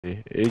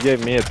It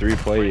gave me a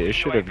 3-play. It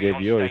should have gave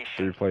you a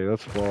 3-play.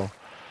 That's ball.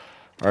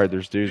 Alright,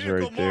 there's dudes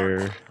right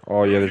there.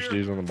 Oh yeah, there's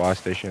dudes on the buy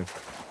station.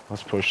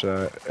 Let's push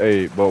that.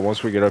 Hey, but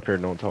once we get up here,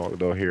 don't talk.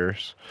 They'll hear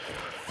us.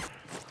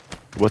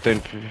 Within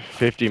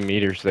 50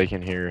 meters, they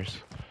can hear us.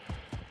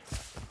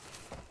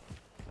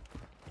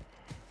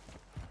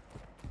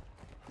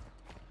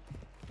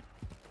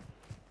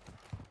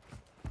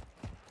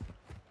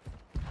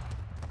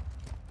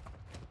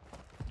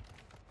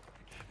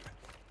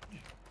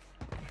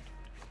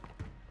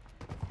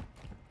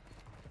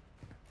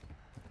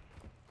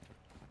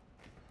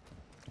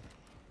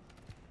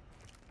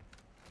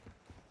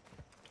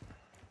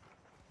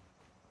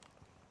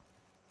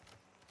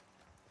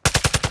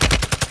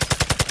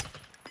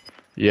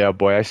 Yeah,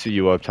 boy, I see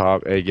you up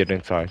top. Hey, get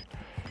inside.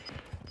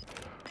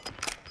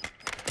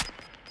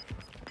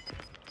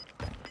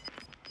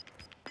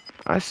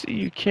 I see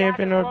you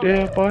camping up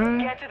there, boy.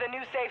 Get to the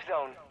new safe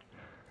zone.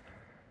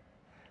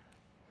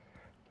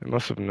 They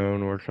must have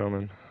known we're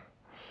coming.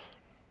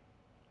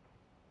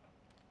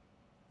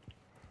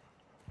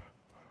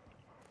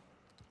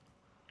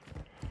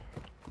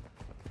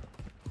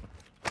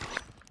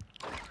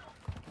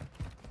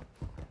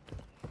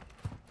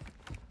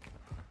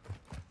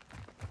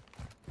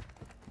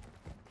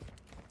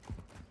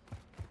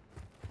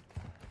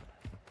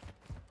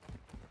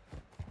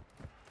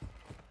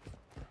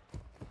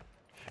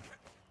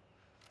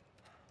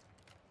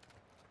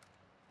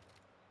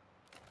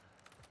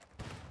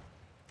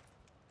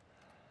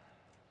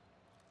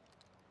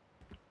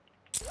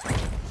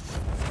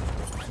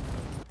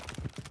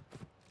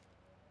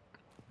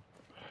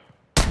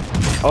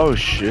 Oh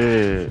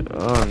shit.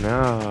 Oh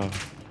no.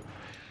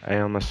 Hey,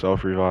 I'm a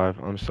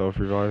self-revive. I'm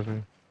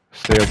self-reviving.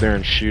 Stay up there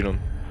and shoot him.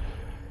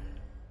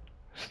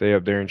 Stay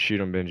up there and shoot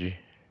him, Benji.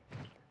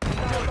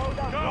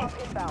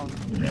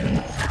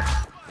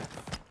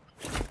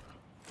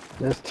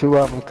 There's two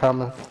of them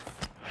coming.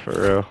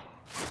 For real.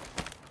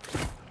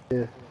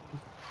 Yeah.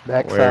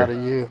 Backside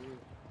of you.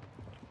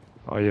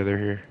 Oh yeah, they're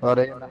here. Oh,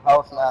 they in the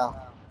house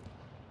now.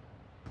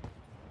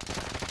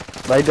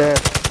 Right there.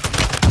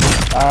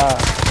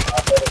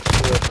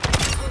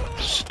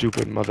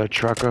 Stupid mother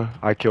trucker.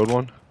 I killed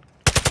one.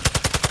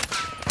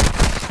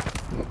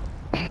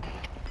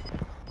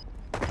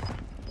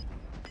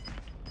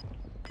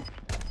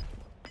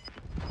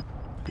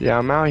 Yeah,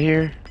 I'm out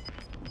here.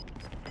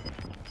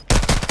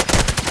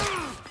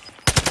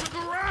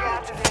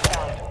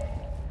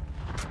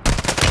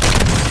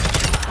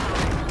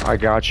 I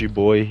got you,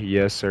 boy.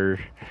 Yes, sir.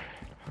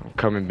 I'm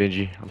coming,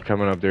 Benji. I'm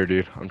coming up there,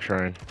 dude. I'm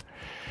trying.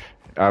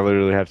 I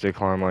literally have to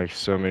climb like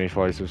so many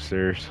flights of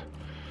stairs.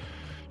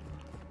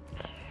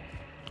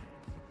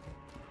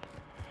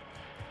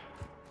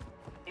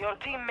 Your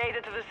team made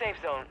it to the safe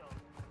zone.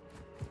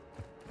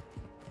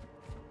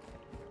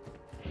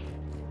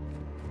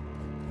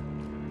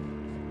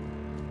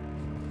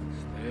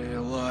 Stay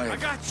alive. I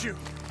got you.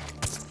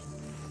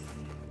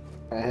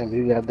 Man,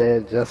 you got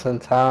there just in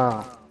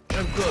time.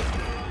 I'm good.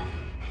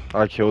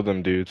 I killed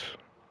them dudes.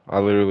 I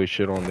literally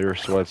shit on their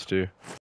sweats too.